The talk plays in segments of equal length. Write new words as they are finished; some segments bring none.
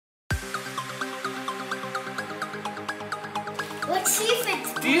Let's see if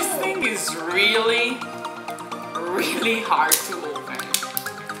it's blue. This thing is really hard to open.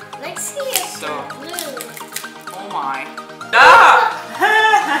 Let's see if it's blue. Oh my. Ah!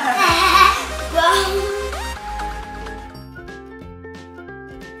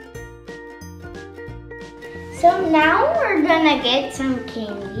 So now we're gonna get some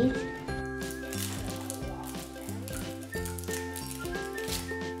candies.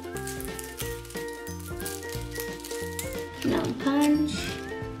 No punch.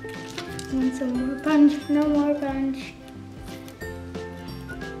 Want some more punch? No more punch.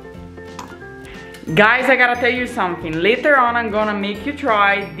 Guys, I gotta tell you something. Later on, I'm gonna make you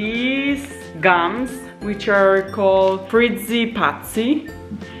try these gums, which are called Frizzy Patsy.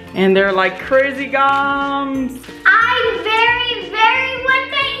 And they're like crazy gums. I very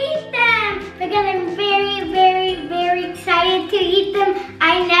want to eat them because I'm very excited to eat them.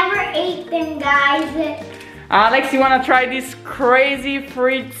 I never ate them, guys. Alex, you wanna try these crazy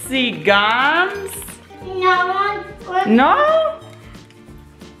frizzy gums? No. No?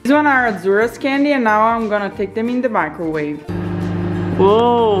 These one are Azzurra's candy, and now I'm gonna take them in the microwave.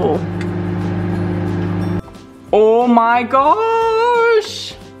 Whoa. Oh my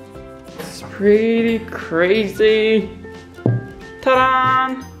gosh. It's pretty crazy.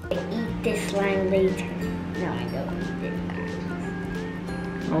 Ta-da! Eat this slime later. No, I don't eat it, guys.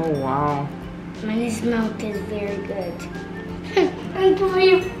 Oh wow. This milk is very good. I'm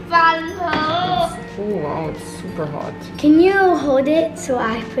really fun. Oh wow, it's super hot. Can you hold it so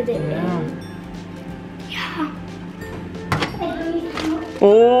I put it in? Yeah.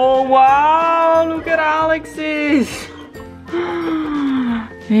 Oh wow, look at Alex's.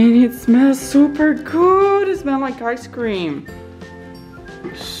 And it smells super good. It smells like ice cream.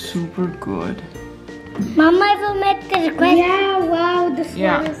 Super good. Mama, I will make the request. Yeah, wow, the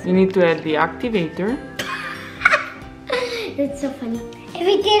smell Yeah, you need to add the activator. It's so funny. If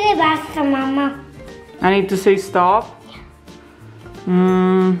we get it back to Mama. I need to say stop.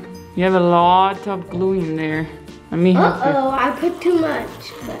 You have a lot of glue in there. Let me help you. Uh-oh, I put too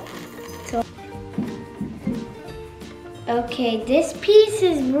much. So. Okay, this piece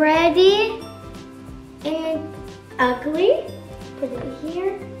is ready. And it's ugly. Put it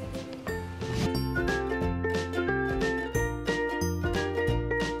here.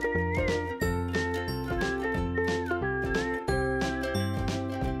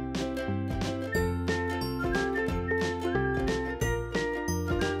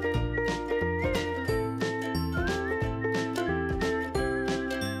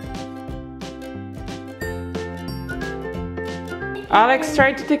 Alex,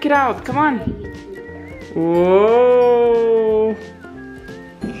 try to take it out. Come on. Whoa.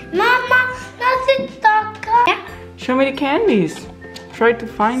 Mama, nothing stuck. Show me the candies. Try to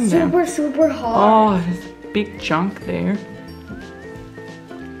find them. Super hard. Oh, there's a big chunk there.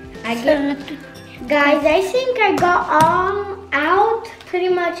 Guys, I think I got all out. Pretty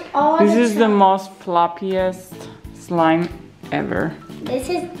much all. This is the most floppiest slime ever. This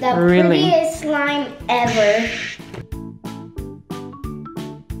is the Really? prettiest slime ever.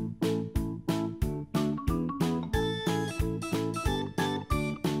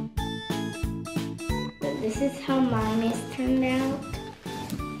 This is how mine is turned out.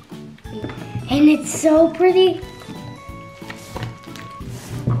 And it's so pretty.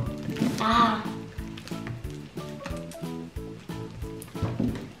 Ah.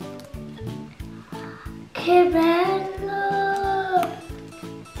 Che bello!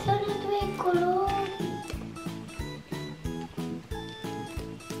 Sono due colori.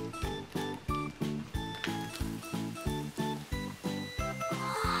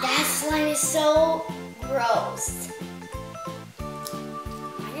 That slime is so gross.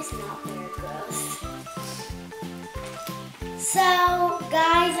 Mine is not very gross. So,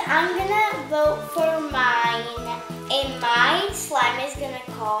 guys, I'm gonna vote for mine. And my slime is gonna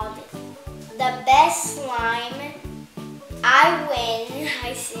call the best slime. I win,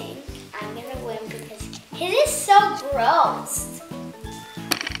 I think. I'm gonna win because it is so gross.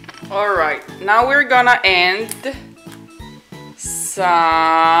 Alright, now we're gonna end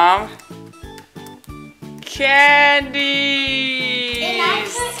some candies. And I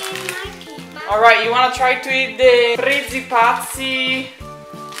put in my candy. Alright, you wanna try to eat the Frizzy Patsy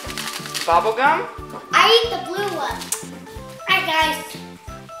bubblegum? I eat the blue one. Hi guys.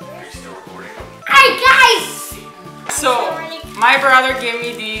 Hi guys. So, my brother gave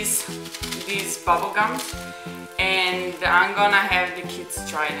me these bubblegums, and I'm gonna have the kids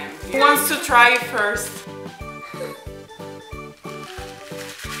try them. Who wants to try it first?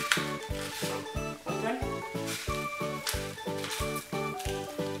 Okay.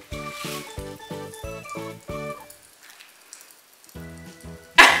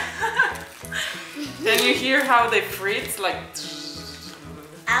 Can you hear how they fritz? Like.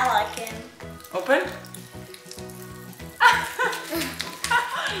 I like him. Open?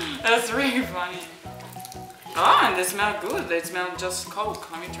 That's really funny. Oh, and they smell good. They smell just Coke.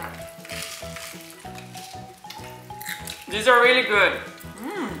 Let me try. These are really good.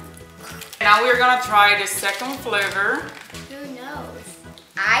 Now we're gonna try the second flavor. Who knows?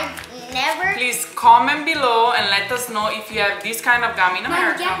 I never. Please comment below and let us know if you have this kind of gum in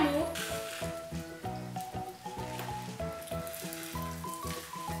America.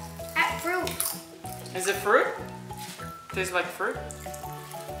 Fruit. Is it fruit? Tastes like fruit?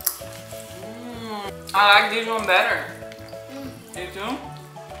 I like this one better. You too?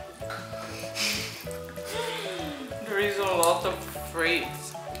 There is a lot of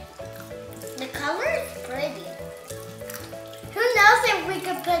fruits. The color is pretty. Who knows if we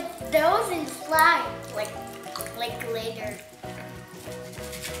could put those in slime, like later.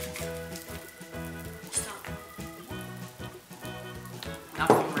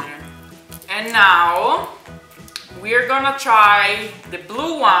 Nothing better. And now we're gonna try the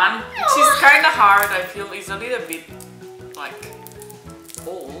blue one, which is kind of hard. I feel it's a little bit like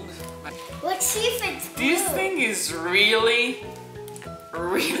old. Let's see if it's blue. This thing is really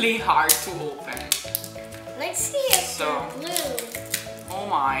hard to open. Let's see if it's blue. Oh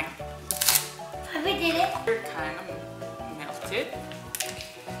my. We did it. They're kind of melted,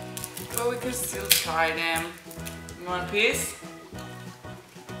 but we can still try them. You want a piece?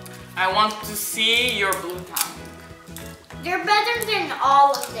 I want to see your blue tongue. They're better than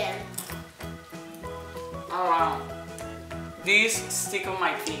all of them. Oh wow. These stick on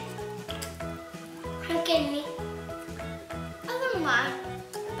my teeth. How can we? I don't mind,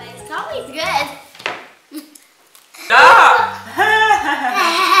 but it's always good. Stop!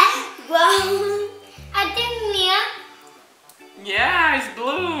 Well, I think Mia. Yeah, it's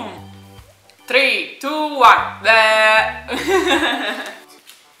blue. 3, 2, 1.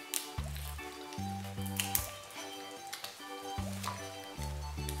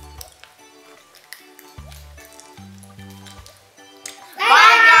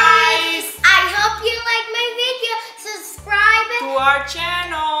 I hope you like my video. Subscribe To our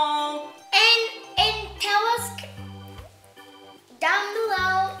channel.